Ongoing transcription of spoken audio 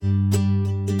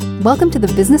Welcome to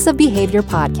the Business of Behavior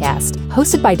podcast,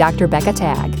 hosted by Dr. Becca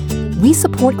Tagg. We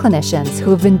support clinicians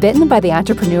who have been bitten by the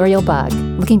entrepreneurial bug,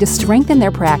 looking to strengthen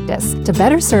their practice to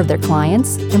better serve their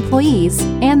clients, employees,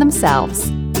 and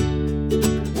themselves.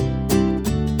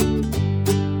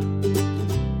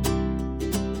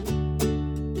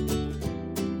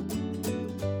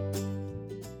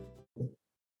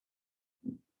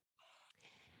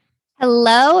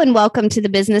 Hello and welcome to the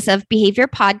Business of Behavior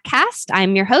podcast.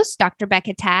 I'm your host, Dr.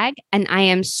 Becca Tagg, and I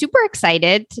am super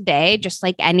excited today, just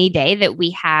like any day, that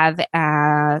we have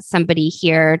somebody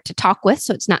here to talk with.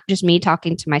 So it's not just me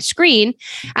talking to my screen.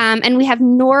 And we have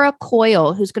Nora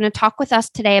Coyle, who's going to talk with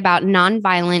us today about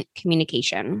nonviolent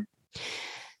communication.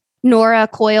 Nora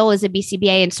Coyle is a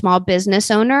BCBA and small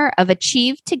business owner of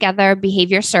Achieve Together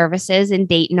Behavior Services in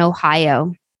Dayton,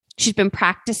 Ohio. She's been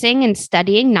practicing and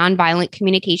studying nonviolent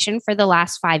communication for the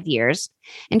last 5 years,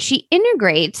 and she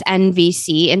integrates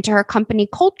NVC into her company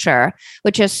culture,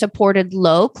 which has supported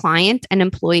low client and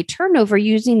employee turnover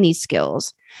using these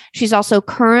skills. She's also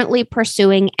currently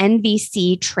pursuing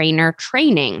NVC trainer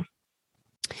training.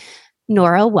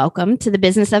 Nora, welcome to the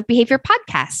Business of Behavior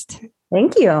podcast.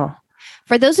 Thank you.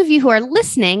 For those of you who are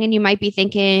listening and you might be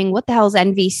thinking, what the hell is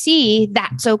NVC?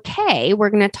 That's okay. We're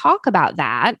going to talk about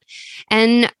that.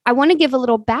 And I want to give a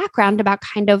little background about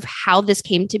kind of how this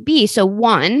came to be. So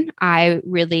one, I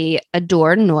really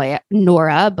adore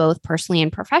Nora, both personally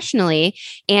and professionally.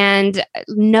 And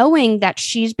knowing that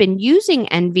she's been using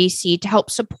NVC to help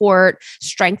support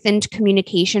strengthened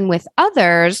communication with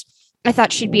others, I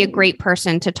thought she'd be a great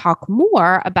person to talk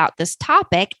more about this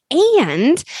topic.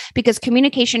 And because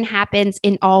communication happens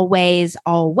in all ways,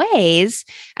 always,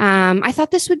 I thought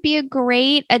this would be a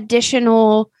great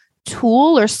additional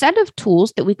tool or set of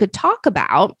tools that we could talk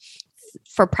about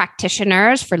for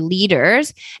practitioners, for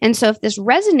leaders. And so if this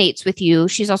resonates with you,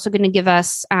 she's also going to give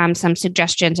us some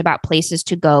suggestions about places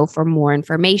to go for more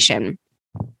information,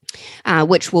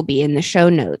 which will be in the show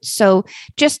notes. So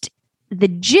just the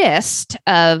gist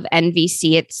of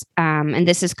NVC, and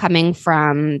this is coming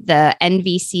from the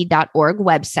nvc.org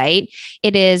website.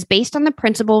 It is based on the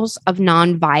principles of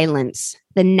nonviolence,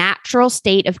 the natural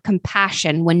state of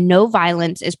compassion when no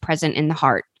violence is present in the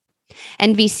heart.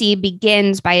 NVC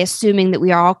begins by assuming that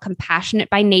we are all compassionate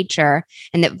by nature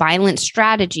and that violent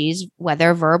strategies,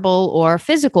 whether verbal or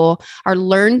physical, are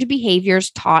learned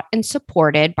behaviors taught and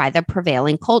supported by the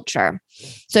prevailing culture.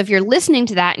 So if you're listening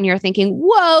to that and you're thinking,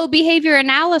 whoa, behavior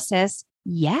analysis,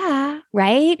 yeah,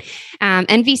 right?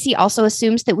 NVC also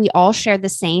assumes that we all share the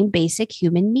same basic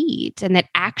human needs and that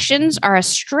actions are a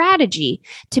strategy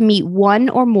to meet one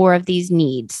or more of these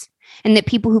needs. And that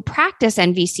people who practice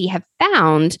NVC have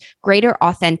found greater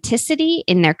authenticity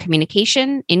in their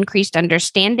communication, increased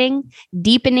understanding,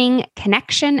 deepening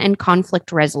connection, and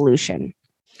conflict resolution.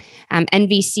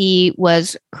 NVC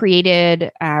was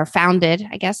created, founded,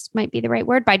 I guess might be the right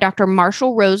word, by Dr.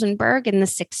 Marshall Rosenberg in the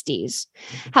 60s.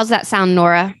 How's that sound,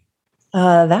 Nora?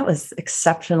 That was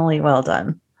exceptionally well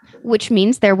done. Which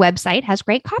means their website has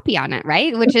great copy on it,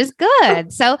 right? Which is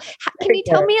good. So can you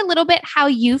tell me a little bit how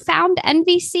you found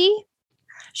NVC?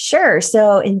 Sure.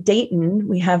 So in Dayton,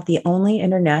 we have the only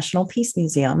International Peace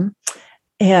Museum,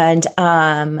 and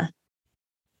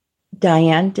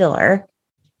Diane Diller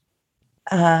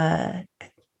hosted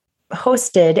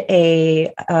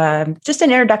just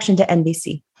an introduction to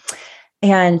NVC,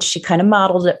 and she kind of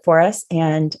modeled it for us,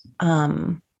 and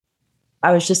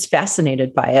I was just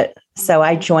fascinated by it. So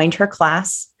I joined her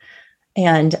class,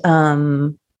 and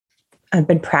I've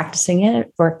been practicing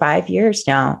it for 5 years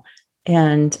now.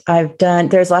 And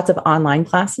there's lots of online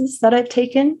classes that I've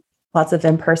taken, lots of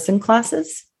in-person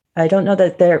classes. I don't know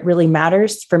that it really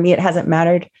matters. For me, it hasn't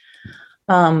mattered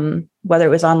whether it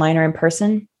was online or in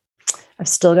person. I've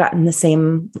still gotten the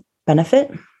same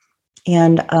benefit.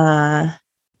 And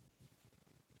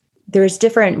there's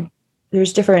different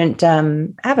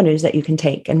avenues that you can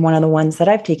take. And one of the ones that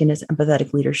I've taken is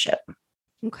empathetic leadership.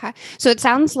 Okay. So it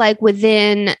sounds like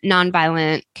within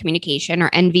nonviolent communication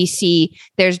or NVC,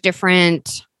 there's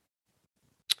different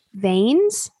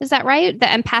veins. Is that right?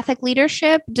 The empathic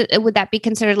leadership, would that be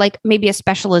considered like maybe a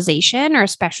specialization or a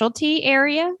specialty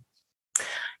area?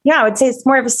 Yeah, I would say it's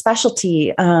more of a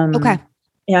specialty. Okay.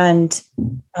 And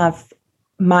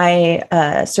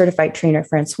my certified trainer,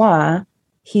 Francois,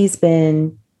 he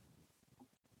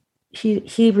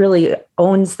really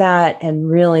owns that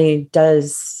and really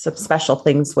does some special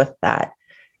things with that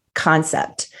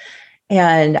concept.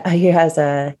 And he has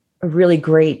a really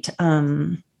great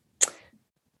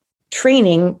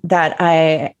training that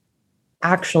I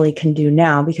actually can do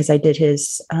now because I did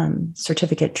his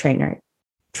certificate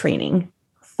training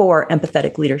for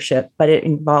empathetic leadership, but it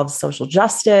involves social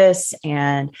justice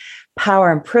and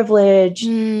power and privilege.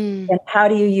 And how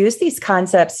do you use these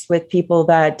concepts with people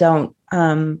that don't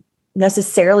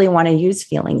necessarily want to use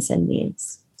feelings and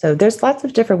needs? So there's lots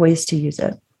of different ways to use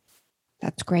it.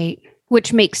 That's great.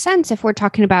 Which makes sense if we're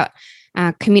talking about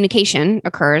communication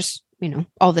occurs,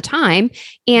 all the time,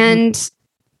 and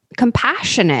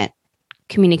compassionate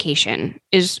communication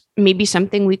is maybe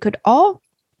something we could all,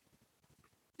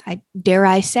 dare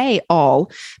I say,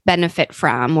 all benefit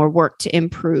from or work to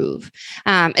improve.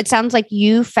 It sounds like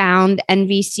you found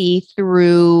NVC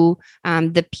through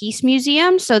the Peace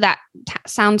Museum. So that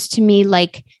sounds to me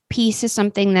like peace is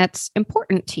something that's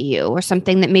important to you or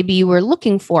something that maybe you were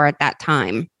looking for at that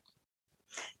time.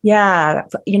 Yeah.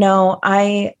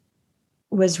 I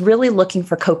was really looking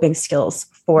for coping skills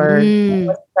for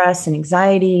stress and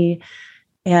anxiety.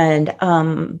 And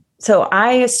so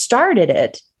I started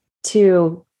it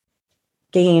to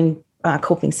gain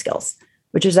coping skills,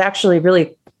 which is actually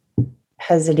really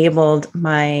has enabled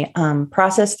my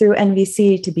process through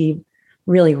NVC to be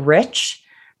really rich,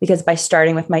 because by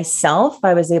starting with myself,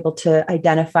 I was able to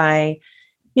identify,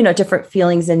 different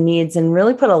feelings and needs and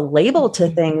really put a label to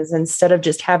things instead of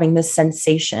just having this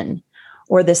sensation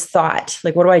or this thought.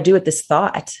 Like, what do I do with this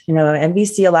thought?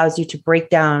 NVC allows you to break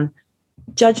down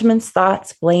judgments,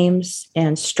 thoughts, blames,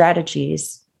 and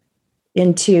strategies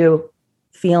into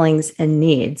feelings and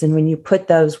needs. And when you put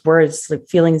those words like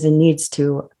feelings and needs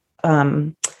to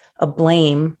a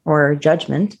blame or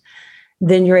judgment,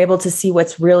 then you're able to see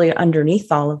what's really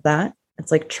underneath all of that.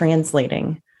 It's like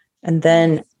translating. And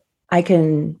then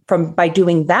by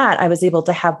doing that, I was able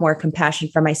to have more compassion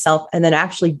for myself and then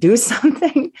actually do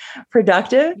something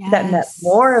productive that met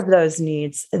more of those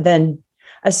needs than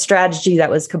a strategy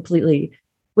that was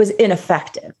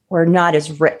ineffective or not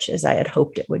as rich as I had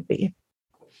hoped it would be.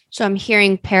 So I'm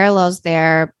hearing parallels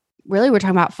there. Really, we're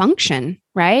talking about function,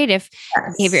 right? If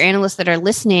behavior analysts that are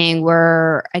listening,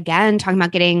 we're again talking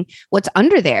about getting what's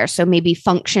under there. So maybe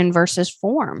function versus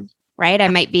form, right? I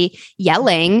might be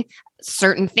yelling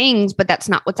certain things, but that's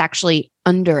not what's actually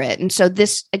under it. And so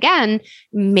this, again,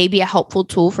 may be a helpful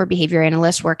tool for behavior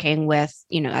analysts working with,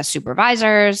 as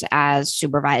supervisors, as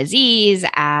supervisees,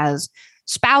 as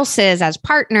spouses, as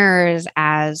partners,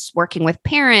 as working with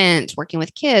parents, working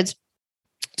with kids.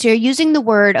 So you're using the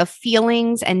word of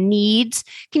feelings and needs.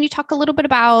 Can you talk a little bit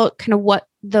about kind of what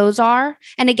those are?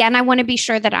 And again, I want to be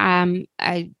sure that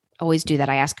I always do that.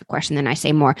 I ask a question, then I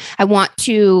say more. I want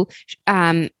to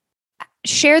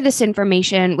share this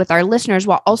information with our listeners,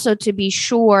 while also to be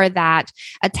sure that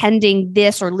attending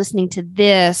this or listening to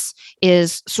this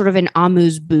is sort of an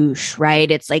amuse-bouche,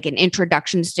 right? It's like an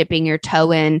introduction, dipping your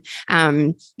toe in.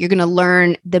 You're going to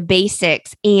learn the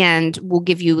basics, and we'll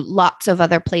give you lots of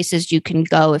other places you can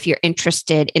go if you're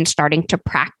interested in starting to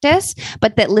practice,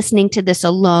 but that listening to this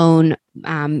alone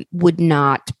would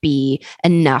not be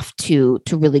enough to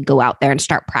really go out there and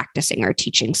start practicing or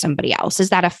teaching somebody else. Is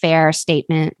that a fair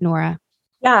statement, Nora?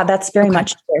 Yeah, that's very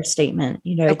much a fair statement.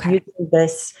 You do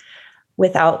this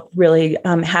without really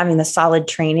having the solid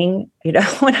training.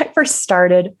 When I first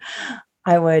started,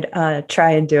 I would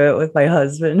try and do it with my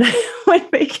husband. It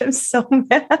would make him so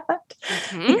mad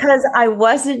because I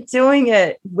wasn't doing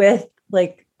it with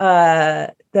like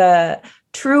the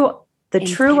true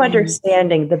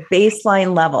understanding, the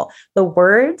baseline level. The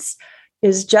words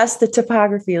is just the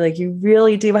topography. Like, you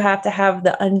really do have to have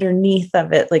the underneath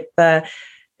of it, like the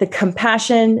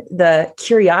compassion, the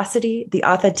curiosity, the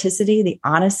authenticity, the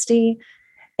honesty.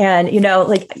 And,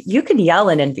 like, you can yell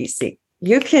in NVC.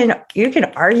 You can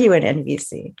argue in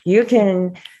NVC. You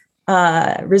can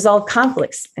resolve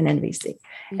conflicts in NVC.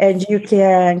 And you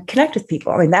can connect with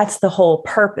people. I mean, that's the whole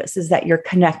purpose, is that you're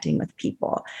connecting with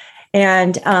people.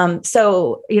 And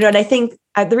so, and I think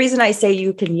the reason I say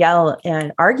you can yell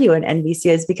and argue in NVC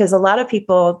is because a lot of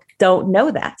people don't know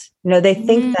that. They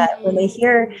think that when they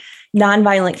hear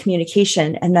nonviolent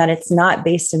communication and that it's not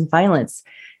based in violence,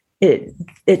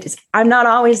 I'm not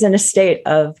always in a state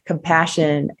of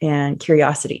compassion and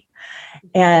curiosity.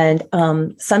 And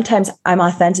sometimes I'm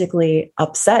authentically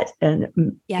upset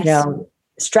and,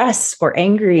 stressed or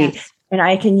angry. And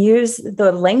I can use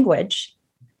the language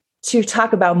to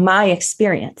talk about my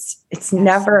experience. It's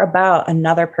never about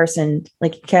another person.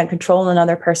 Like, you can't control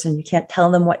another person. You can't tell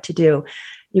them what to do.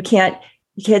 You can't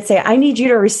say, I need you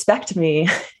to respect me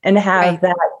and have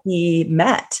that be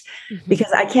met,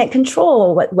 because I can't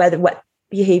control what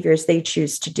behaviors they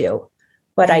choose to do.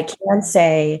 But I can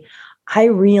say, I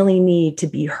really need to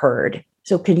be heard.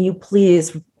 So can you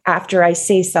please, after I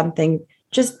say something,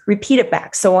 just repeat it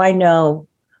back so I know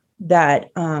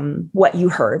that what you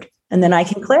heard and then I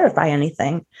can clarify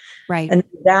anything. Right. And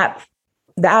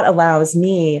that allows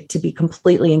me to be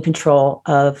completely in control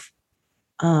of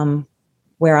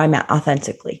where I'm at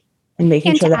authentically, and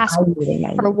making sure that I'm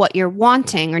meeting for what you're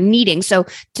wanting or needing. So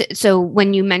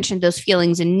when you mentioned those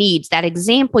feelings and needs, that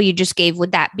example you just gave,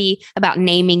 would that be about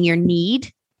naming your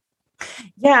need?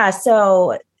 Yeah.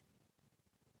 So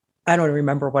I don't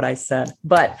remember what I said,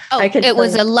 but it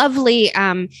was a lovely,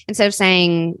 instead of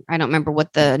saying, I don't remember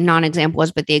what the non-example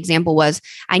was, but the example was,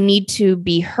 I need to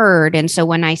be heard. And so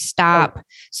when I stop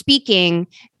speaking,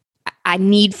 I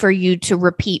need for you to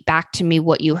repeat back to me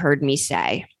what you heard me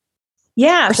say.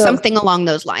 Yeah. Or something along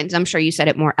those lines. I'm sure you said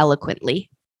it more eloquently.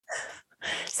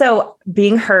 So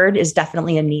being heard is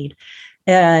definitely a need.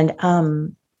 And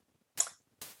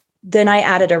then I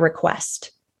added a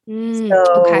request.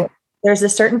 So there's a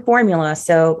certain formula.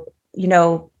 So,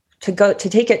 to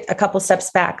take it a couple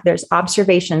steps back, there's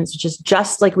observations, which is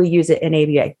just like we use it in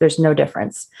ABA. There's no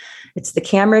difference. It's the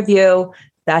camera view.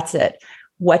 That's it.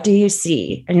 What do you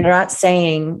see? And you're not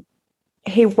saying,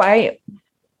 hey, why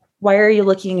are you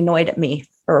looking annoyed at me?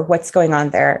 Or what's going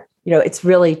on there? It's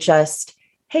really just,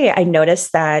 hey, I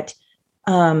noticed that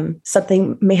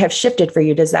something may have shifted for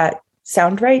you. Does that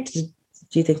sound right?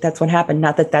 Do you think that's what happened?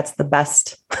 Not that that's the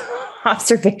best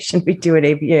observation we do at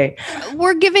ABA.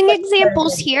 We're giving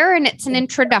examples here, and it's an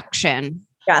introduction.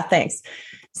 Yeah, thanks.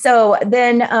 So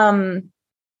then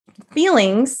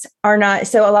feelings are not,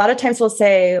 so a lot of times we'll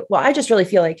say, well, I just really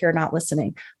feel like you're not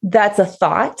listening. That's a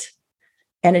thought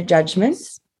and a judgment.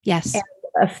 Yes. And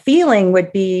a feeling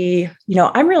would be,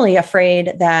 I'm really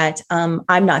afraid that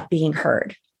I'm not being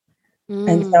heard.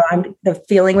 And so the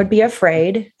feeling would be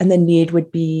afraid, and the need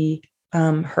would be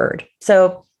heard.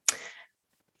 So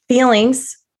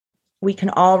feelings we can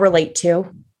all relate to.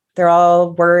 They're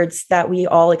all words that we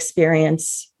all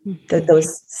experience,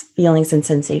 those feelings and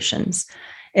sensations.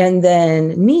 And then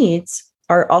needs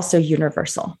are also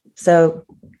universal. So,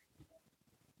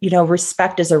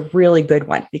 respect is a really good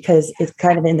one, because it's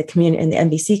kind of in the community, in the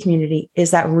NVC community,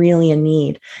 is that really a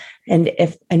need? And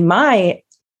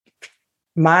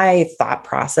my thought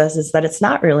process is that it's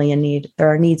not really a need.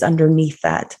 There are needs underneath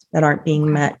that aren't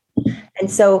being met. And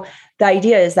so the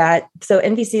idea is that,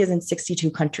 NVC is in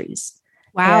 62 countries.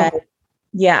 Wow. And,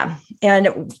 yeah.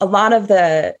 And a lot of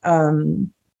the,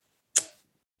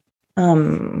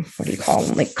 what do you call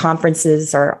them? Like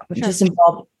conferences or just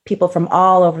involve people from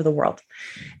all over the world.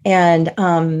 And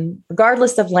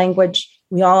regardless of language,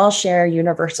 we all share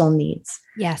universal needs.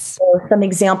 Yes. So some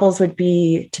examples would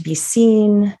be to be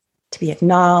seen, to be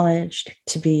acknowledged,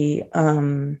 to be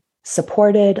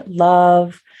supported,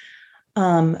 love,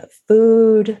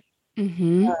 food,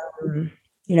 even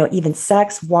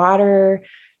sex, water.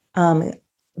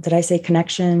 Did I say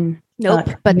connection? Nope.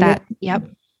 But that, yep.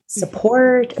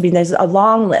 Support. I mean, there's a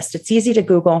long list. It's easy to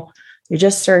Google. You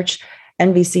just search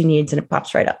NVC needs and it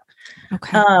pops right up.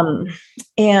 Okay.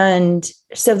 And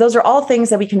so those are all things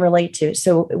that we can relate to.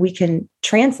 So we can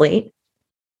translate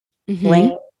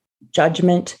blame,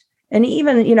 judgment, and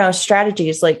even,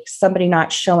 strategies like somebody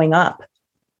not showing up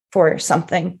for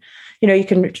something. You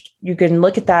can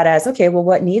look at that as, okay, well,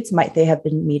 what needs might they have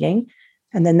been meeting?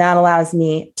 And then that allows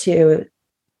me to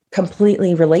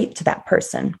completely relate to that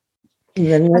person. I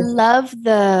love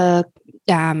the,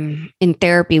 in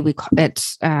therapy, we call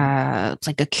it's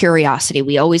like a curiosity.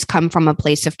 We always come from a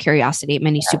place of curiosity.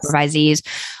 Many supervisees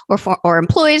or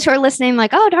employees who are listening,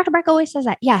 like, oh, Dr. Beck always says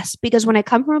that. Yes, because when I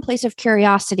come from a place of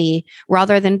curiosity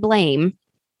rather than blame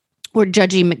or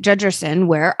judgy McJudgerson,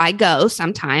 where I go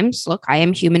sometimes, look, I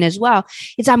am human as well.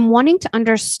 It's I'm wanting to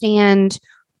understand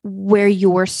where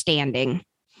you're standing,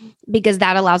 because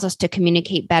that allows us to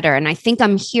communicate better. And I think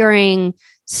I'm hearing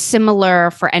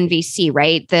similar for NVC,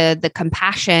 right? The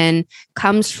compassion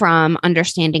comes from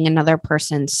understanding another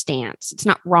person's stance. It's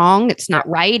not wrong. It's not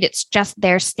right. It's just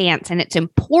their stance. And it's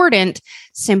important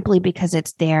simply because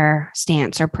it's their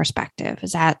stance or perspective.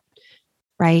 Is that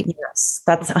right? Yes,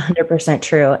 that's 100%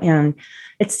 true. And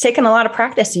it's taken a lot of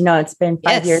practice. It's been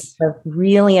 5 years of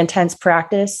really intense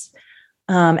practice.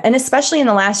 And especially in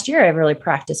the last year, I've really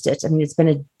practiced it. I mean, it's been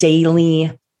a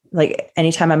daily, like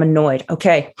anytime I'm annoyed,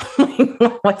 okay,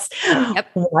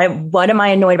 what am I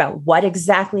annoyed about? What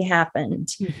exactly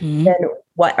happened? Then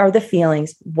what are the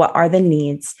feelings? What are the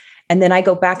needs? And then I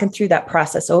go back and through that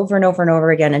process over and over and over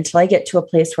again until I get to a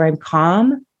place where I'm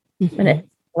calm and it's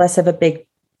less of a big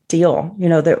deal.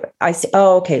 I say,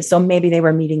 oh, okay, so maybe they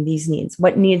were meeting these needs.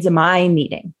 What needs am I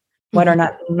needing? What are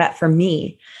not being met for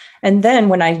me? And then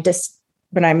when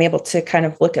I'm able to kind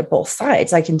of look at both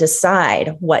sides, I can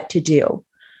decide what to do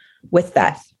with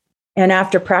that. And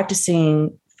after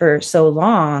practicing for so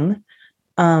long,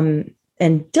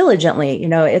 and diligently.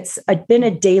 It's been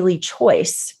a daily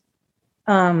choice.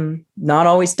 Not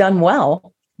always done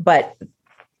well, but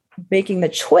making the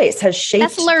choice has shaped.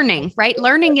 That's learning, right?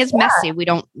 Learning is messy. We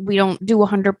don't do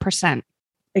 100%.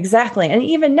 Exactly. And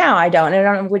even now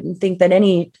I wouldn't think that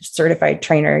any certified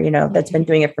trainer, that's been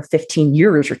doing it for 15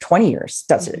 years or 20 years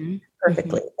does it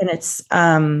perfectly. And it's,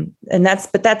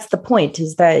 that's the point,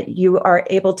 is that you are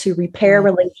able to repair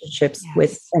relationships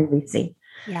with NVC.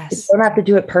 Yes. You don't have to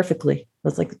do it perfectly.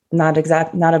 It's like not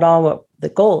at all what the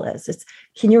goal is. It's,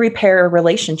 can you repair a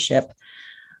relationship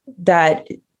that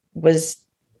was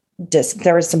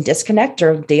there was some disconnect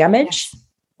or damage?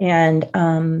 Yes.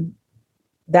 And,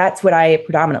 that's what I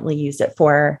predominantly use it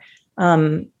for.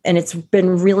 And it's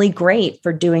been really great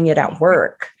for doing it at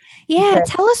work. Yeah.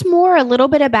 Tell us more a little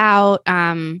bit about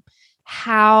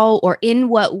how or in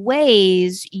what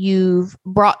ways you've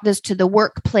brought this to the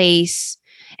workplace.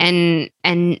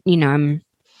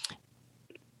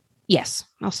 Yes,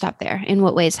 I'll stop there. In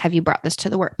what ways have you brought this to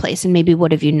the workplace, and maybe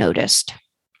what have you noticed?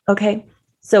 Okay.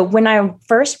 So when I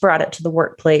first brought it to the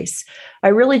workplace, I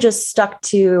really just stuck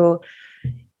to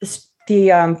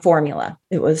the formula.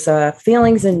 It was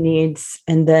feelings and needs,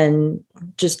 and then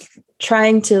just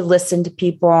trying to listen to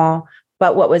people.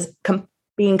 But what was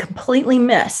being completely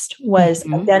missed was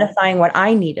identifying what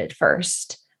I needed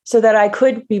first, so that I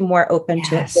could be more open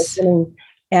to listening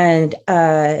and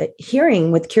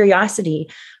hearing with curiosity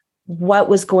what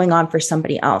was going on for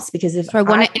somebody else. Because so I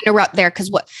want to interrupt there because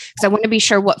I want to be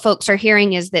sure what folks are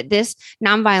hearing is that this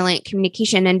nonviolent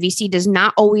communication NVC does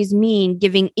not always mean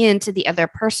giving in to the other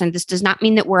person. This does not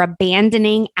mean that we're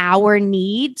abandoning our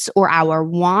needs or our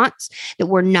wants, that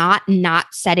we're not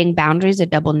setting boundaries. A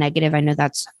double negative. I know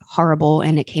that's horrible,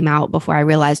 and it came out before I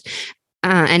realized.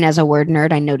 And as a word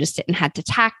nerd, I noticed it and had to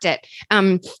tact it.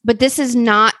 But this is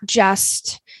not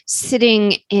just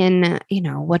sitting in,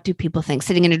 what do people think?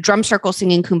 Sitting in a drum circle,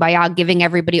 singing Kumbaya, giving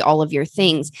everybody all of your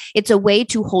things. It's a way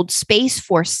to hold space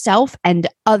for self and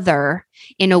other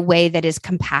in a way that is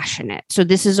compassionate. So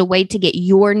this is a way to get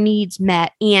your needs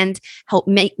met and help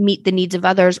meet the needs of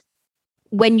others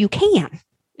when you can.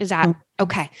 Is that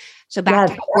okay? So back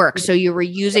to work. So you were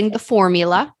using the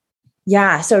formula.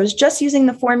 Yeah. So I was just using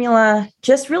the formula,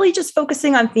 just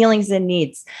focusing on feelings and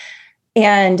needs.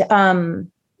 And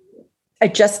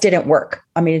it just didn't work.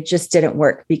 It just didn't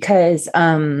work because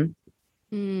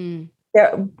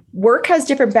work has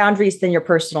different boundaries than your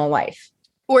personal life.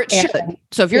 Or it should.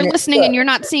 So if you're listening and you're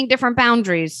not seeing different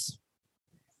boundaries,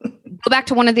 go back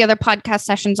to one of the other podcast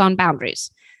sessions on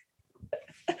boundaries.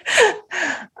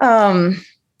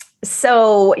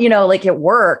 So, like at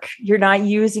work, you're not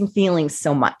using feelings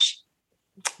so much.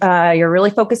 You're really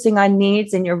focusing on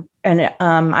needs, I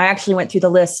actually went through the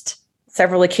list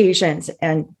several occasions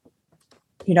and,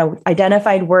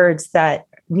 identified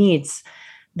needs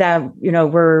that,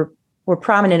 were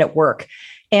prominent at work.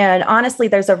 And honestly,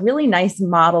 there's a really nice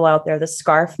model out there, the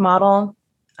SCARF model.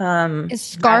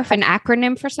 Is SCARF an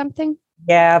acronym for something?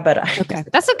 Yeah, but okay.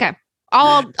 That's okay.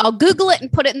 I'll Google it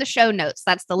and put it in the show notes.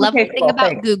 That's the lovely thing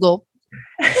about Google.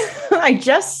 I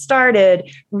just started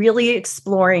really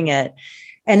exploring it.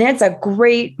 And it's a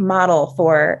great model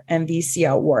for MVC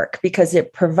at work because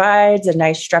it provides a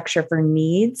nice structure for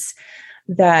needs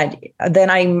that then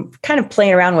I'm kind of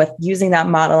playing around with using that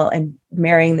model and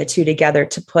marrying the two together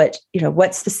to put,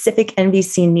 what specific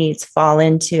MVC needs fall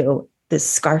into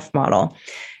this SCARF model.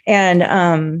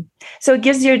 And so it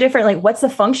gives you a different, what's the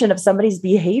function of somebody's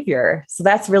behavior? So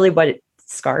that's really what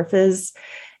SCARF is.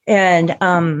 And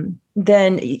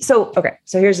so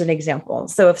here's an example.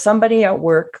 So if somebody at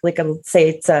work, say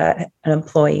it's an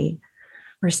employee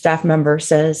or staff member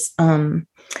says,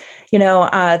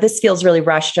 this feels really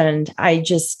rushed and I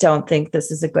just don't think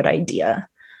this is a good idea.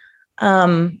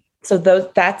 So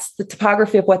that's the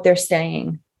topography of what they're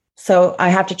saying. So I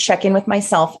have to check in with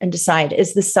myself and decide,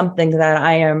 is this something that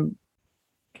I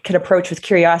can approach with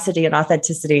curiosity and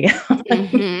authenticity?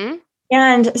 Mm-hmm.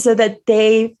 And so that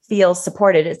they feel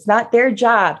supported. It's not their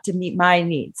job to meet my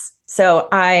needs. So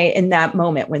in that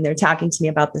moment when they're talking to me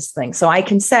about this thing, so I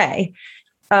can say,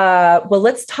 well,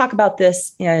 let's talk about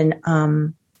this and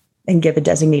give a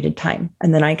designated time.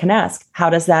 And then I can ask, how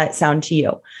does that sound to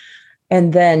you?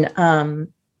 And then,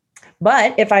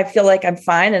 but if I feel like I'm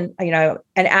fine and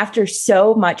after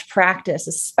so much practice,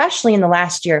 especially in the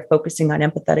last year, focusing on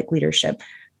empathetic leadership,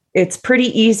 it's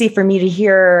pretty easy for me to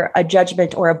hear a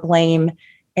judgment or a blame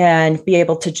and be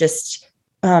able to just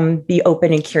be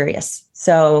open and curious.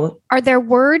 So are there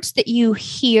words that you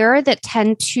hear that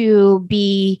tend to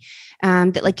be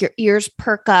that your ears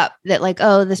perk up that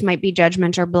oh, this might be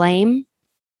judgment or blame?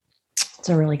 It's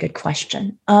a really good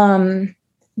question.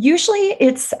 Usually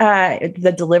it's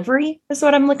the delivery is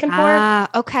what I'm looking for.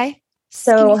 Okay.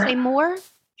 So can you say more?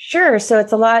 Sure. So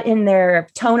it's a lot in their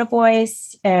tone of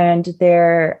voice and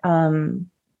their,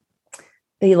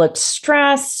 they look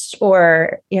stressed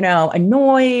or,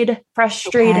 annoyed,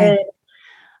 frustrated,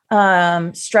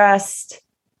 stressed.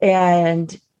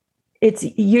 And it's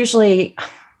usually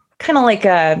kind of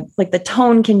like the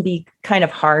tone can be kind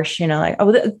of harsh, like,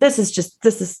 oh, this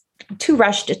is too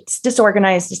rushed. It's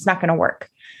disorganized. It's not going to work.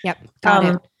 Yep. Got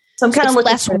it. So I'm kind of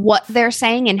looking less what they're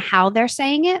saying and how they're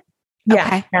saying it. Yeah.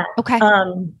 Okay. Yeah. Okay.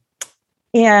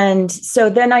 And so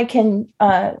then I can,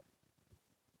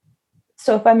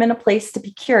 so if I'm in a place to be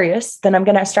curious, then I'm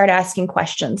going to start asking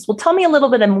questions. Well, tell me a little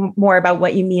bit more about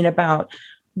what you mean about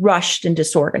rushed and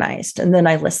disorganized. And then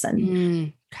I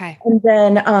listen. Okay. And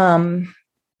then,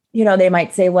 they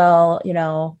might say, well,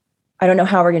 I don't know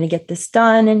how we're going to get this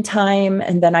done in time.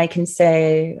 And then I can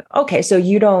say, okay, so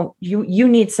you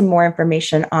need some more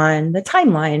information on the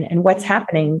timeline and what's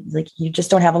happening. Like you just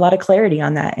don't have a lot of clarity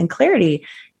on that. And clarity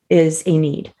is a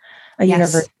need, a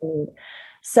universal need.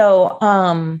 So,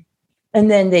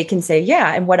 and then they can say,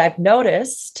 yeah. And what I've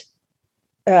noticed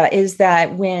is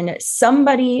that when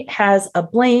somebody has a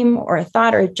blame or a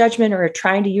thought or a judgment or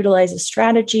trying to utilize a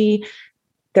strategy,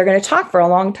 they're going to talk for a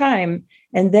long time.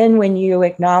 And then when you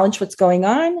acknowledge what's going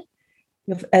on,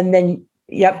 and then,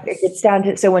 it gets down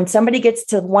to, so when somebody gets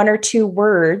to one or two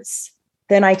words,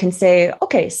 then I can say,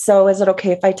 okay, so is it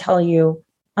okay if I tell you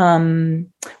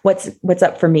what's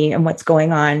up for me and what's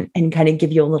going on and kind of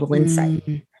give you a little insight?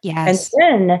 Yes.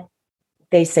 And then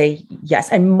they say yes.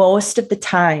 And most of the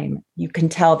time you can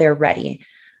tell they're ready.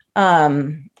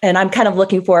 And I'm kind of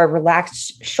looking for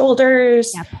relaxed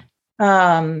shoulders,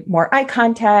 more eye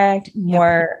contact,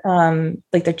 more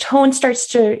like their tone starts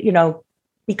to,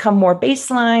 become more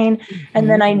baseline. Mm-hmm. And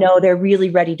then I know they're really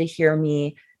ready to hear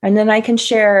me. And then I can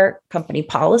share company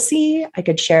policy. I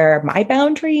could share my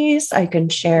boundaries. I can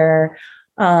share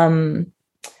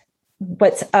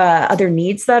what's other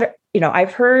needs that,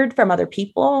 I've heard from other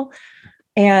people.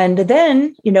 And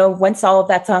then, once all of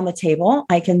that's on the table,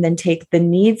 I can then take the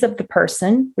needs of the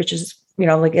person, which is,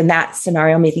 like in that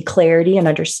scenario, maybe clarity and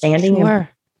understanding and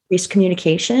increased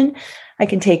communication. I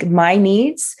can take my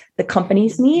needs, the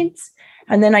company's needs,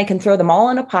 and then I can throw them all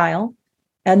in a pile.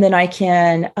 And then I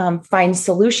can find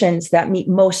solutions that meet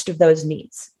most of those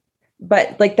needs.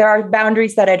 But like there are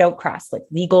boundaries that I don't cross, like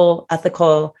legal,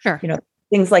 ethical,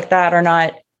 things like that are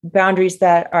not boundaries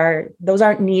those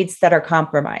aren't needs that are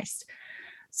compromised.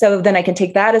 So then I can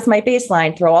take that as my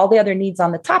baseline, throw all the other needs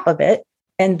on the top of it.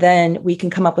 And then we can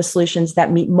come up with solutions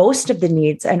that meet most of the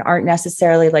needs and aren't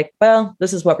necessarily like, well,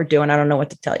 this is what we're doing. I don't know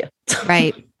what to tell you.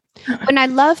 Right. And I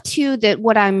love too that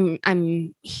what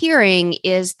I'm hearing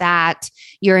is that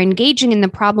you're engaging in the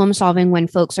problem solving when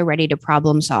folks are ready to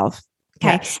problem solve.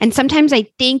 Okay. Yes. And sometimes I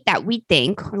think that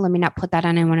or let me not put that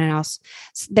on anyone else.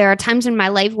 There are times in my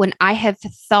life when I have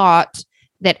thought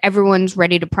that everyone's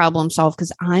ready to problem solve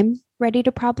because I'm ready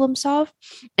to problem solve.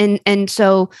 And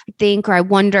so I think, or I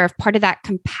wonder if part of that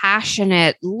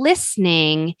compassionate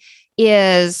listening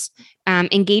is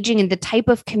engaging in the type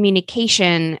of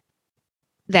communication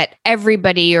that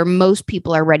everybody or most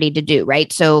people are ready to do,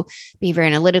 right? So behavior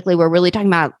analytically, we're really talking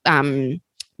about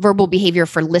verbal behavior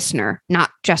for listener,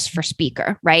 not just for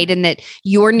speaker, right? And that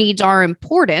your needs are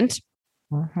important.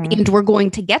 Mm-hmm. And we're going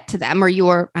to get to them,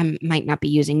 or I might not be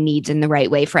using needs in the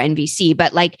right way for NVC,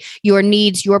 but like your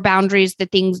needs, your boundaries, the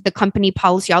things, the company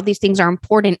policy, all these things are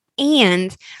important.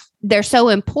 And they're so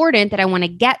important that I want to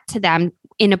get to them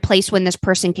in a place when this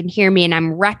person can hear me. And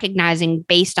I'm recognizing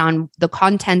based on the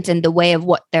content and the way of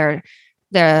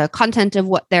the content of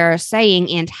what they're saying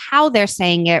and how they're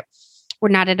saying it, we're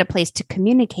not at a place to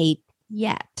communicate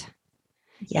yet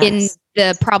in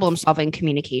the problem solving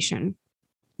communication.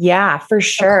 Yeah, for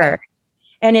sure. Okay.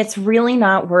 And it's really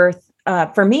not worth,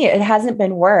 for me, it hasn't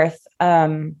been worth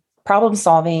problem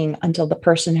solving until the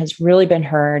person has really been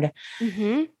heard.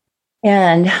 Mm-hmm.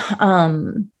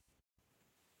 And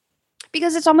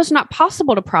because it's almost not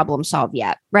possible to problem solve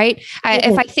yet, right?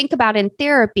 If I think about in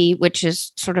therapy, which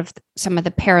is sort of some of the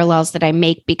parallels that I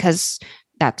make because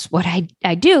that's what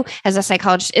I do as a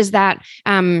psychologist, is that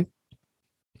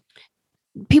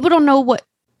people don't know what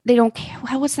they don't care.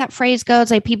 What's that phrase goes?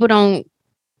 Like people don't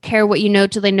care what you know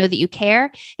till they know that you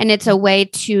care. And it's a way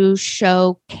to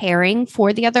show caring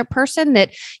for the other person,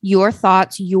 that your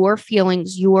thoughts, your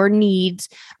feelings, your needs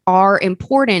are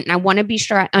important. And I want to be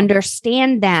sure I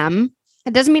understand them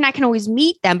It doesn't mean I can always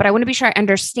meet them, but I want to be sure I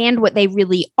understand what they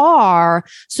really are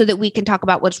so that we can talk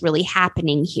about what's really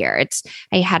happening here.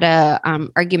 I had a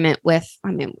argument with,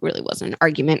 it really wasn't an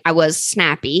argument. I was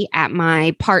snappy at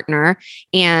my partner,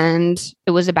 and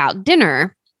it was about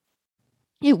dinner.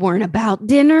 It weren't about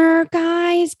dinner,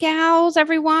 guys, gals,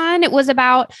 everyone. It was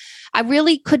about, I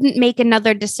really couldn't make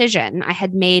another decision. I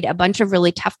had made a bunch of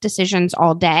really tough decisions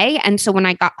all day. And so when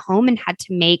I got home and had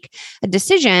to make a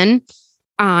decision,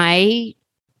 I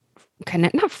kind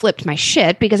of not flipped my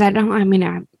shit because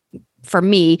for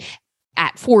me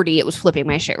at 40, it was flipping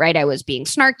my shit, right? I was being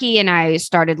snarky and I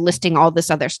started listing all this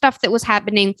other stuff that was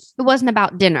happening. It wasn't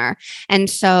about dinner.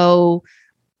 And so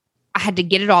I had to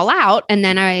get it all out. And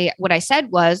then what I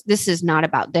said was, this is not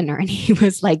about dinner. And he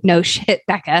was like, no shit,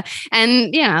 Becca.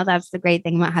 And that's the great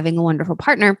thing about having a wonderful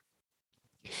partner.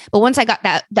 But once I got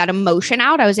that emotion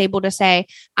out, I was able to say,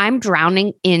 I'm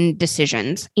drowning in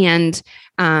decisions. And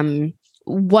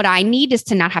what I need is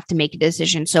to not have to make a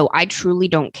decision. So I truly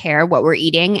don't care what we're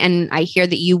eating. And I hear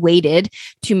that you waited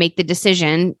to make the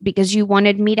decision because you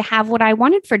wanted me to have what I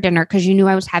wanted for dinner because you knew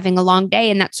I was having a long day.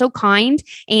 And that's so kind.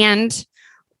 And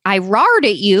I roared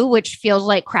at you, which feels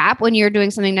like crap when you're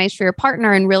doing something nice for your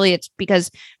partner. And really it's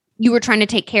because you were trying to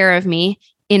take care of me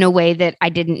in a way that I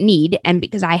didn't need. And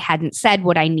because I hadn't said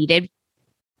what I needed,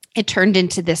 it turned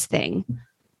into this thing.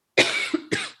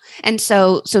 And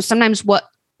so sometimes what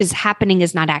is happening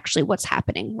is not actually what's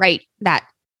happening, right? That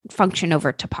function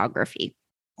over topography.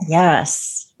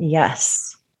 Yes.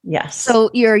 Yes. Yes.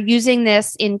 So you're using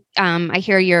this in, I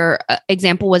hear your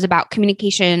example was about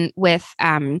communication with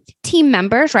team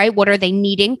members, right? What are they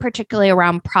needing, particularly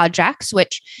around projects,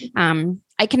 which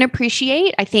I can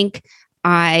appreciate. I think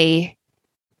I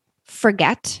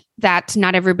forget that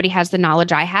not everybody has the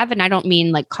knowledge I have. And I don't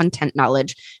mean like content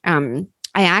knowledge.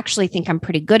 I actually think I'm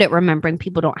pretty good at remembering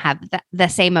people don't have the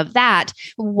same of that.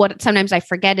 What sometimes I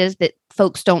forget is that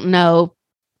folks don't know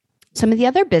some of the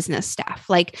other business stuff.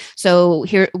 Like, so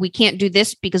here, we can't do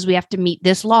this because we have to meet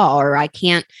this law, or I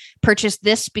can't purchase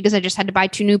this because I just had to buy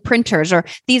 2 new printers, or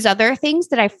these other things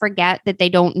that I forget that they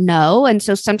don't know. And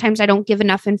so sometimes I don't give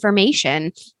enough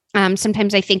information.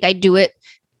 Sometimes I think I do it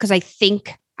because I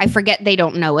forget they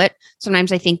don't know it.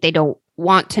 Sometimes I think they don't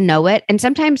want to know it. And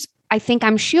sometimes I think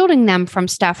I'm shielding them from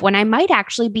stuff when I might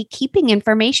actually be keeping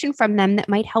information from them that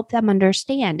might help them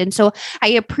understand. And so I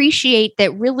appreciate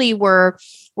that really we're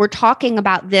talking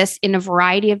about this in a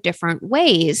variety of different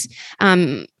ways.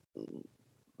 In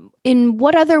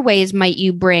what other ways might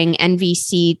you bring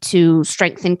NVC to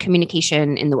strengthen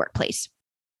communication in the workplace?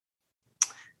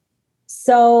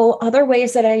 So other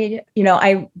ways that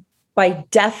by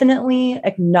definitely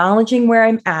acknowledging where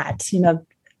I'm at,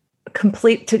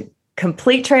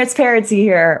 complete transparency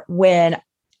here, when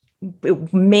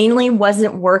it mainly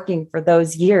wasn't working for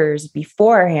those years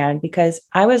beforehand because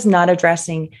I was not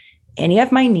addressing any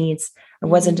of my needs. I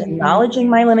wasn't acknowledging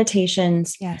my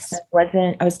limitations. Yes.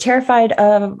 I was terrified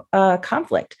of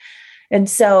conflict. And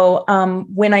so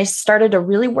when I started to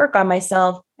really work on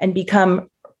myself and become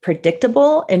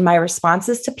predictable in my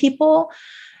responses to people,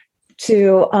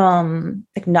 to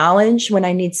acknowledge when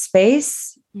I need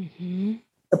space,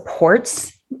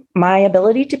 supports my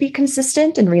ability to be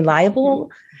consistent and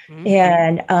reliable.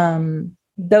 And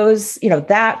those,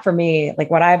 that for me, like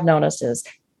what I've noticed is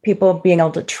people being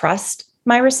able to trust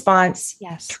my response,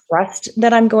 trust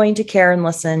that I'm going to care and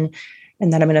listen,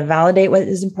 and that I'm going to validate what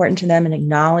is important to them and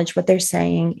acknowledge what they're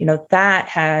saying. That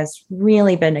has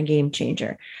really been a game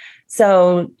changer.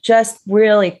 So just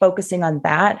really focusing on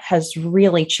that has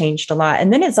really changed a lot.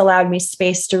 And then it's allowed me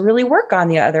space to really work on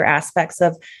the other aspects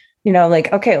of,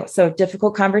 okay, so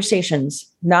difficult conversations,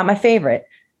 not my favorite.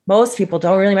 Most people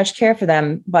don't really much care for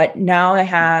them, but now I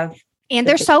have. And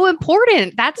they're so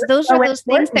important. Those are those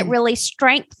things that really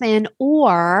strengthen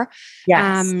or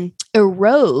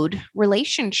erode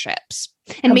relationships.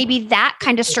 And maybe that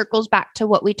kind of circles back to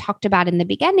what we talked about in the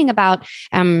beginning about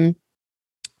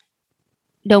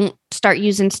don't start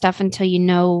using stuff until you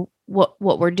know what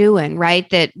we're doing, right?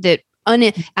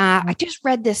 I just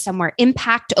read this somewhere,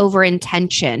 impact over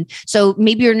intention. So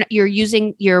maybe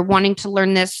you're wanting to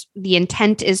learn this. The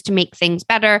intent is to make things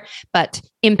better, but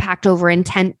impact over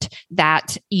intent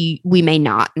that we may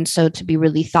not. And so to be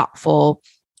really thoughtful.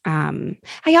 I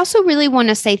also really want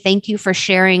to say thank you for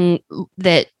sharing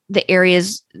the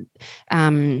areas,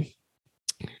 not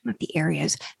the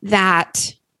areas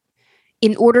that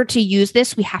in order to use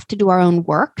this, we have to do our own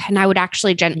work. And I would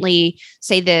actually gently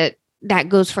say that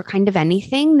goes for kind of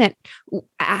anything, that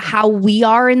how we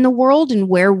are in the world and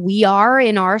where we are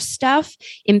in our stuff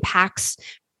impacts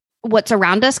what's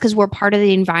around us because we're part of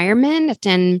the environment.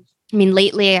 And I mean,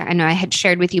 lately, I know I had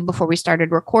shared with you before we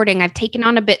started recording, I've taken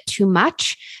on a bit too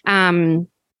much,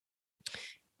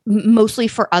 mostly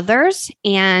for others,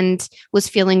 and was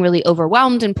feeling really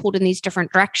overwhelmed and pulled in these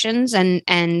different directions.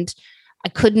 And I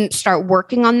couldn't start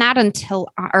working on that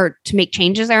or to make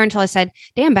changes there until I said,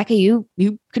 damn, Becca, you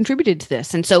contributed to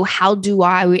this. And so how do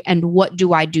I, and what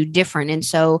do I do different? And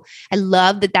so I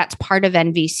love that that's part of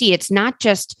NVC. It's not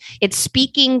just, it's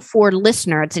speaking for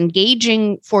listener, it's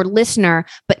engaging for listener,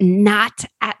 but not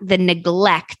at the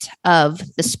neglect of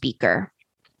the speaker.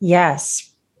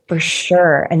 Yes, for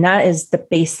sure. And that is the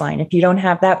baseline. If you don't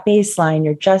have that baseline,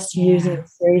 you're just using a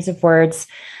series of words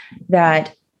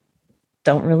that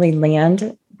don't really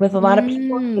land with a lot of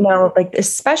people, like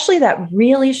especially that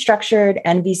really structured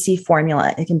NVC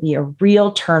formula. It can be a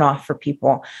real turnoff for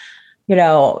people.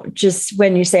 Just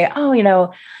when you say,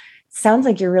 oh, sounds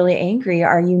like you're really angry.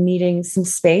 Are you needing some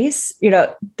space?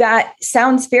 That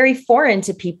sounds very foreign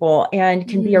to people and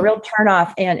can be a real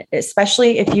turnoff. And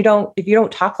especially if you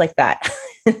don't talk like that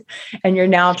and you're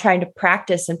now trying to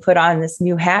practice and put on this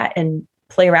new hat and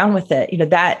play around with it,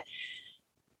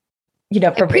 I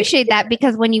appreciate that,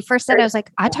 because when you first said it, I was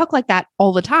like, I talk like that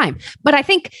all the time. But I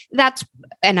think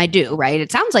and I do, right?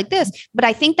 It sounds like this, but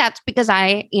I think that's because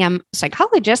I am a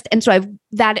psychologist. And so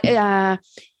that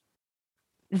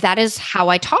is how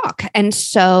I talk. And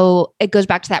so it goes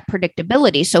back to that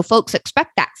predictability. So folks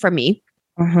expect that from me.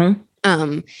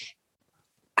 Mm-hmm.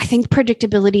 I think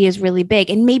predictability is really big.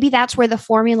 And maybe that's where the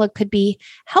formula could be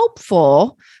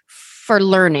helpful for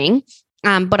learning.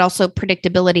 But also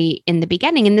predictability in the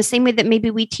beginning, in the same way that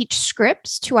maybe we teach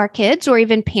scripts to our kids or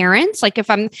even parents. Like if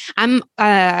I'm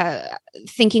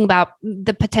thinking about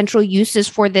the potential uses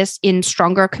for this in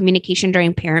stronger communication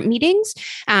during parent meetings,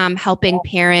 helping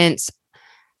parents,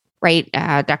 right?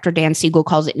 Dr. Dan Siegel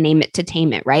calls it name it to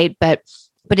tame it, right? But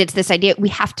it's this idea we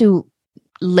have to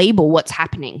label what's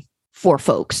happening for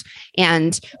folks,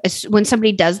 and when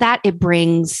somebody does that, it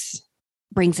brings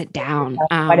it down.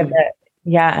 Quite a bit.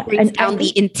 Yeah. Brings down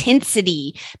the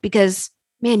intensity, because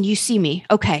man, you see me.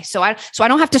 Okay. So I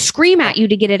don't have to scream at you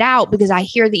to get it out, because I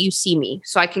hear that you see me.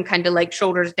 So I can kind of like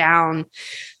shoulders down,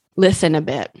 listen a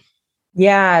bit.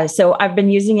 Yeah. So I've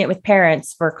been using it with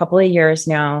parents for a couple of years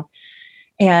now.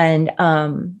 And,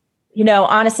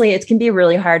 honestly, it can be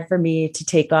really hard for me to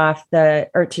take off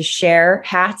to share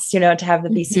hats, to have the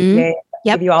BCBA,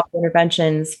 give you all the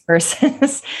interventions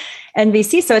versus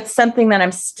NVC. So it's something that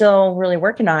I'm still really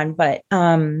working on, but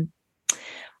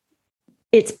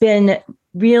it's been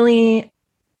really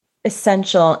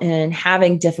essential in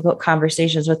having difficult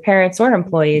conversations with parents or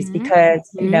employees, because,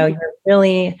 you're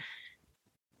really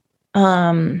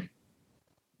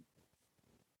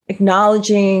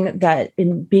acknowledging that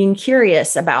and being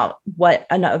curious about what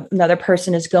another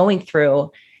person is going through.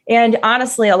 And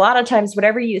honestly, a lot of times,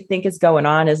 whatever you think is going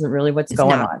on isn't really what's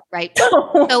going on. Right.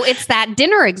 So it's that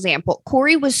dinner example.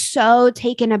 Corey was so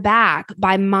taken aback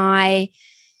by my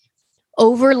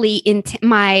the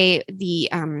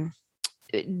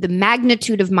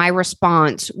magnitude of my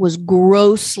response was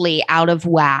grossly out of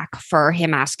whack for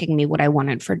him asking me what I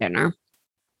wanted for dinner.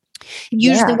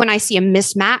 Usually when I see a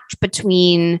mismatch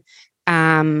between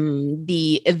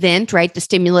the event, right, the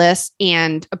stimulus,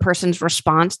 and a person's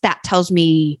response, that tells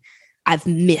me I've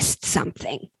missed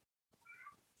something.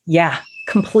 Yeah,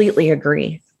 completely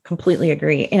agree.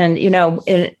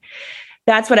 And,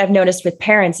 that's what I've noticed with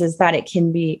parents, is that it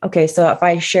can be, okay, so if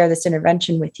I share this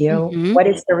intervention with you, what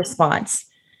is the response?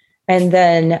 And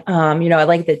then, I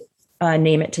like the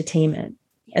name it to tame it.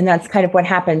 And that's kind of what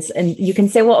happens. And you can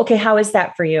say, well, okay, how is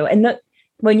that for you? And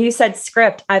when you said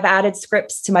script, I've added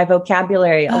scripts to my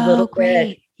vocabulary a little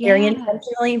bit, very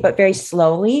intentionally, but very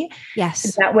slowly.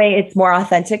 Yes. That way it's more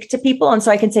authentic to people. And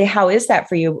so I can say, how is that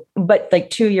for you? But like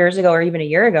 2 years ago, or even a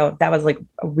year ago, that was like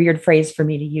a weird phrase for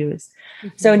me to use.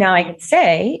 So now I can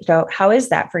say, so how is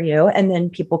that for you? And then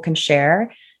people can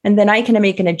share. And then I can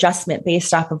make an adjustment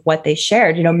based off of what they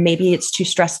shared. Maybe it's too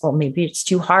stressful. Maybe it's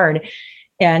too hard.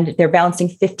 And they're balancing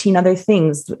 15 other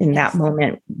things in that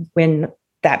moment when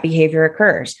that behavior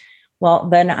occurs. Well,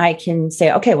 then I can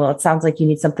say, okay, well, it sounds like you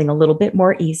need something a little bit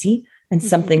more easy and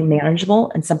something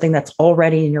manageable and something that's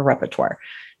already in your repertoire.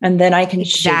 And then I can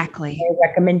share a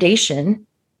recommendation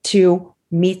to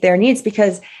meet their needs.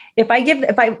 Because if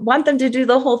I want them to do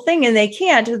the whole thing and they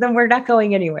can't, then we're not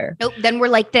going anywhere. Nope. Then we're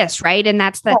like this, right? And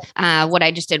that's what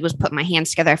I just did was put my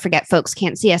hands together. I forget folks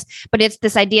can't see us, but it's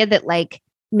this idea that like,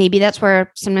 maybe that's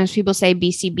where sometimes people say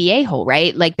BCBA hole,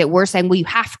 right? Like that we're saying, well, you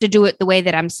have to do it the way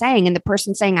that I'm saying. And the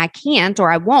person's saying, I can't,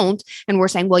 or I won't. And we're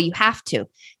saying, well, you have to.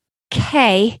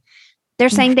 Okay. They're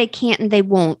saying they can't and they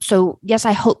won't. So yes,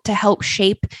 I hope to help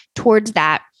shape towards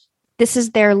that this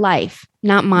is their life,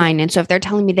 not mine. And so if they're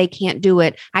telling me they can't do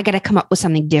it, I got to come up with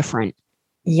something different.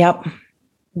 Yep.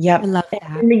 I love that.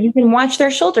 And you can watch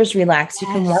their shoulders relax. You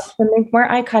can watch them make more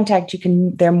eye contact.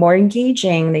 They're more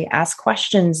engaging. They ask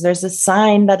questions. There's a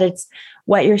sign that it's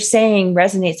what you're saying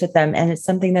resonates with them. And it's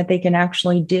something that they can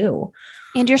actually do.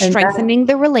 And you're strengthening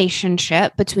the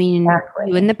relationship between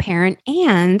you and the parent.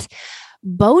 And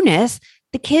bonus,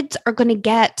 the kids are going to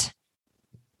get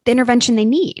the intervention they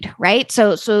need, right?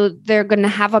 So they're going to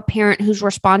have a parent who's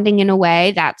responding in a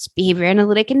way that's behavior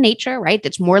analytic in nature, right?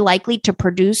 That's more likely to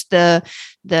produce the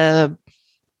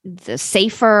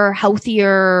safer,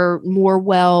 healthier, more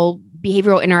well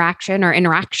behavioral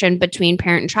interaction between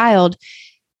parent and child.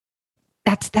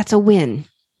 That's a win.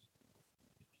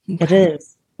 Okay. It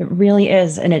is. It really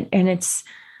is. And it's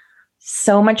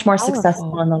so much more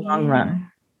successful in the long run.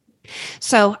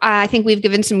 So I think we've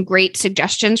given some great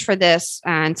suggestions for this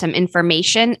and some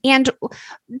information. And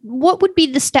what would be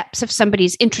the steps if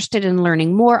somebody's interested in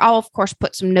learning more? I'll of course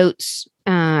put some notes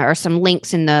or some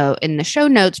links in the show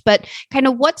notes, but kind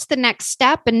of what's the next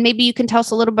step? And maybe you can tell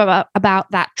us a little bit about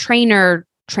that trainer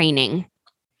training.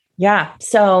 Yeah.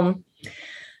 So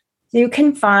you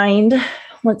can find,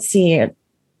 let's see,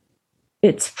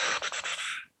 it's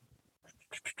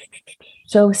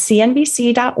so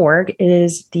cnbc.org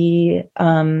is the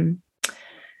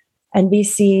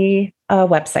NVC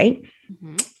website.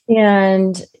 Mm-hmm.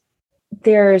 And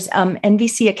there's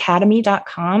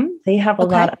nvcacademy.com. They have a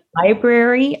lot of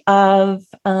library of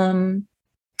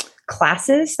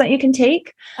classes that you can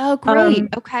take. Oh,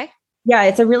 great. Okay. Yeah,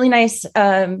 it's a really nice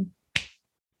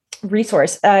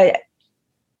resource.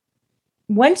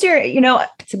 Once you're,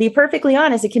 to be perfectly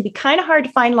honest, it can be kind of hard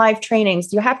to find live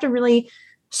trainings. You have to really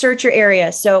search your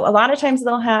area. So a lot of times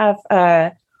they'll have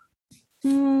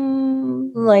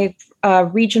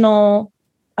regional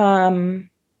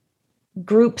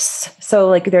groups. So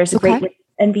like there's a great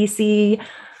NVC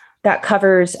that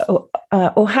covers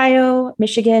Ohio,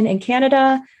 Michigan, and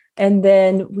Canada. And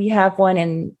then we have one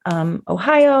in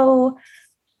Ohio.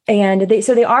 And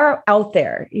they are out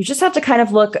there. You just have to kind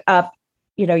of look up,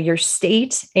 your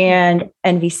state and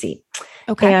NVC.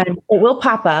 Okay. And it will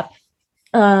pop up.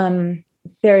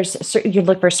 You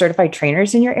look for certified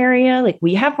trainers in your area. Like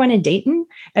we have one in Dayton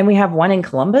and we have one in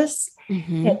Columbus.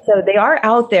 Mm-hmm. And so they are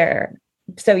out there.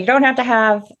 So you don't have to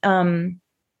have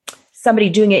somebody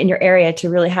doing it in your area to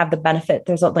really have the benefit.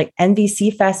 There's like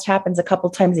NVC Fest happens a couple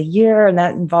times a year, and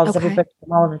that involves everybody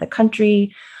from all over the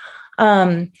country.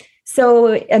 And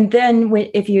then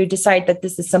if you decide that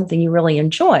this is something you really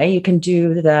enjoy, you can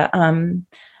do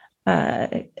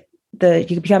you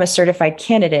can become a certified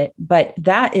candidate. But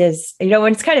that is,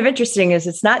 what's kind of interesting is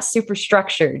it's not super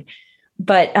structured,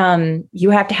 but you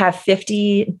have to have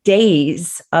 50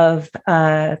 days of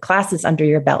classes under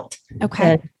your belt.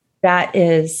 Okay. And that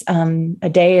is, a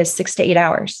day is 6 to 8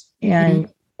 hours, and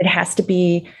it has to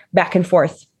be back and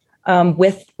forth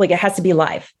it has to be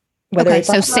live. Whether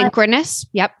it's synchronous.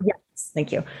 Yep. Yes.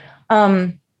 Thank you.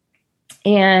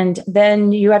 And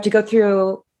then you have to go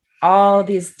through all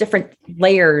these different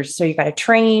layers. So you got to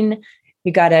train,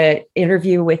 you got to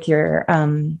interview with your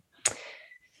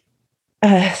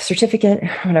certificate,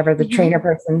 whatever the trainer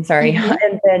person, sorry. Mm-hmm.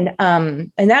 And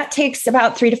then, and that takes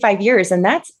about 3 to 5 years, and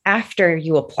that's after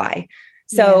you apply.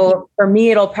 So for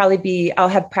me, it'll probably I'll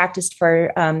have practiced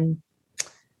for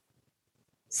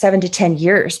 7 to 10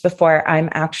 years before I'm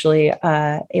actually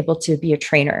able to be a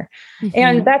trainer. Mm-hmm.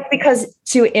 And that's because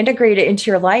to integrate it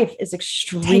into your life is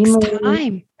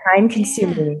extremely time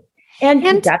consuming. Yeah.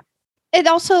 And it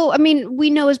also, we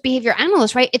know as behavior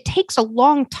analysts, right? It takes a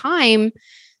long time.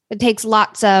 It takes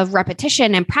lots of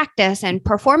repetition and practice and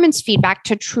performance feedback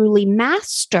to truly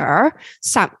master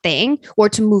something or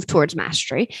to move towards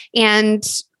mastery. And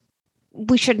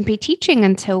we shouldn't be teaching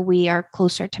until we are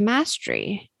closer to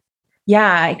mastery.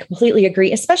 Yeah, I completely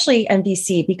agree, especially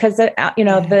NVC, because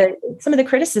some of the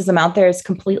criticism out there is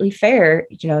completely fair.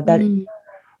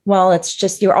 It's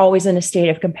just you're always in a state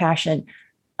of compassion,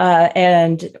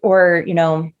 sometimes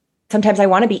I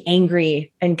want to be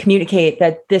angry and communicate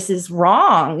that this is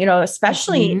wrong.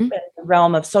 Especially in the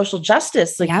realm of social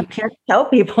justice, you can't tell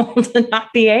people to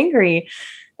not be angry,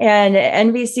 and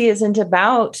NVC isn't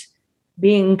about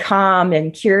being calm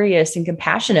and curious and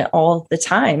compassionate all the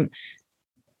time.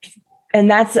 And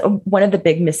that's one of the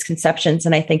big misconceptions.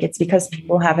 And I think it's because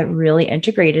people haven't really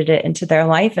integrated it into their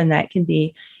life. And that can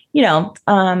be,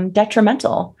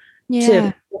 detrimental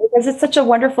because it's such a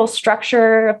wonderful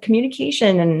structure of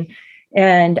communication.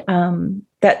 And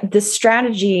that this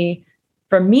strategy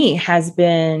for me has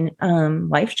been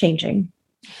life-changing.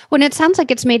 When it sounds like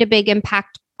it's made a big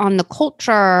impact on the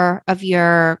culture of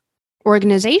your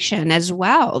organization as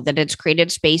well, that it's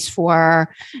created space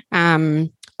for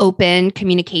open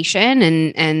communication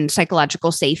and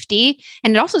psychological safety.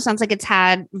 And it also sounds like it's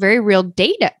had very real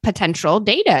potential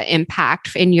data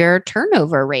impact in your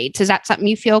turnover rates. Is that something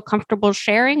you feel comfortable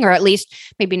sharing, or at least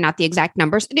maybe not the exact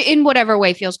numbers, in whatever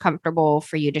way feels comfortable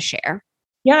for you to share?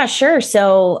 Yeah, sure.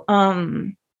 So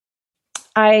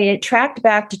I tracked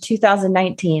back to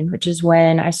 2019, which is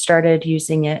when I started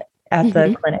using it at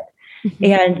the clinic.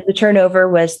 And the turnover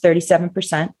was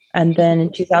 37%. And then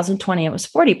in 2020, it was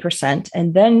 40%.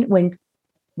 And then when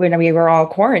we were all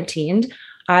quarantined,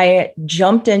 I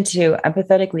jumped into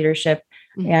empathetic leadership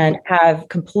and have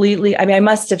completely, I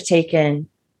must have taken,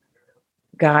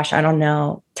 I don't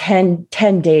know, 10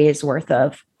 days worth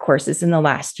of courses in the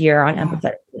last year on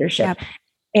empathetic leadership. Yep.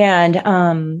 And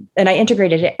I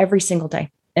integrated it every single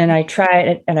day. And I tried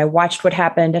it and I watched what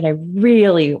happened, and I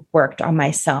really worked on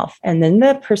myself. And then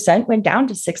the percent went down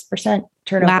to 6%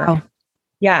 turnover. Wow.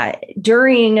 Yeah.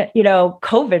 During,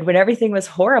 COVID, when everything was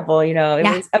horrible, it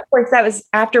was, of course, that was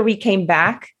after we came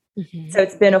back. So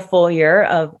it's been a full year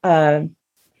of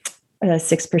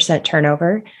 6%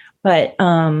 turnover. But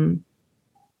I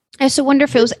also wonder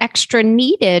if it was extra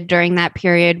needed during that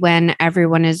period when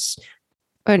everyone is,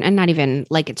 and not even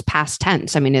like it's past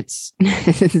tense. I mean, it's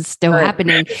still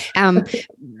happening.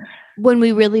 When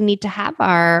we really need to have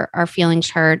our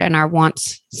feelings heard and our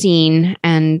wants seen.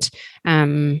 And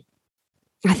I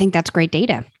think that's great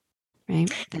data,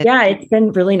 right? It's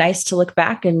been really nice to look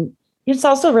back, and it's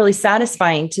also really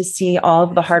satisfying to see all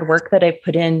of the hard work that I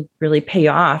put in really pay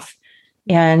off.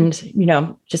 And,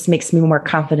 just makes me more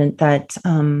confident that,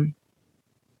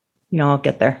 I'll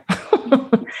get there.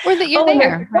 Or that you're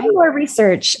there, right? More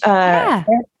research,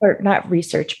 or not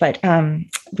research, but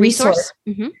resource.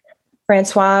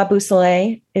 Francois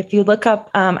Bousselet. If you look up,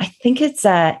 I think it's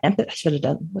I should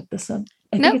have looked this up.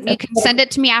 No, you can send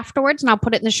it to me afterwards, and I'll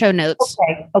put it in the show notes.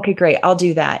 Okay, great. I'll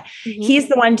do that. He's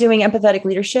the one doing empathetic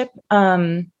leadership.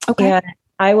 And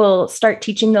I will start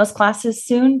teaching those classes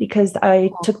soon because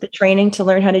I took the training to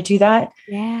learn how to do that.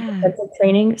 Yeah, that's a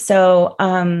training. So,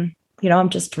 I'm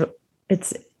just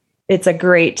it's a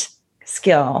great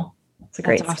skill. It's a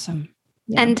great skill. Awesome.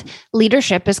 Yeah. And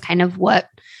leadership is kind of what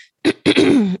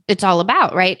it's all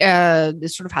about, right?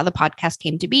 This sort of how the podcast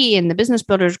came to be in the Business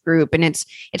Builders group. And it's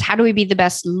how do we be the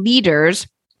best leaders?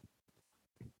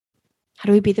 How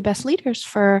do we be the best leaders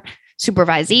for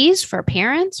supervisees, for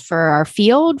parents, for our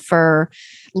field, for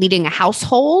leading a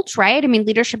household, right? I mean,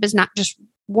 leadership is not just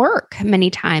work many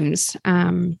times.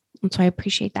 And so I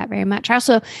appreciate that very much. I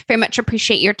also very much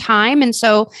appreciate your time. And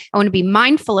so I want to be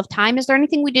mindful of time. Is there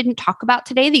anything we didn't talk about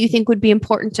today that you think would be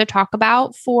important to talk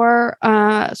about for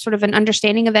sort of an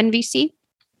understanding of NVC?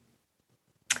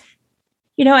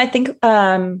 I think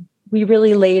we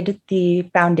really laid the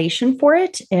foundation for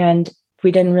it, and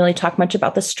we didn't really talk much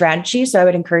about the strategy. So I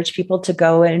would encourage people to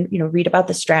go and, read about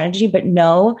the strategy, but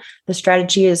no, the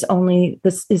strategy is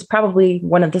probably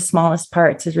one of the smallest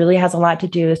parts. It really has a lot to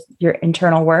do with your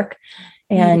internal work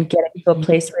and getting to a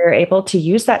place where you're able to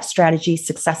use that strategy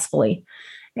successfully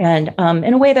and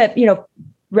in a way that,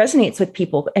 resonates with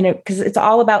people. And because it's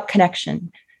all about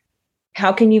connection.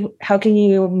 How can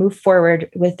you move forward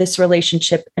with this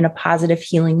relationship in a positive,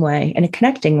 healing way, in a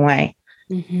connecting way?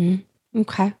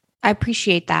 Okay. I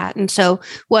appreciate that. And so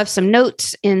we'll have some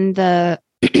notes in the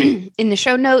in the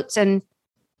show notes. And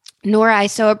Nora, I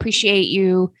so appreciate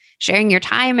you sharing your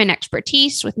time and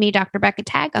expertise with me, Dr. Becca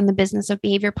Tagg, on the Business of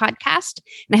Behavior podcast.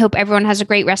 And I hope everyone has a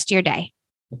great rest of your day.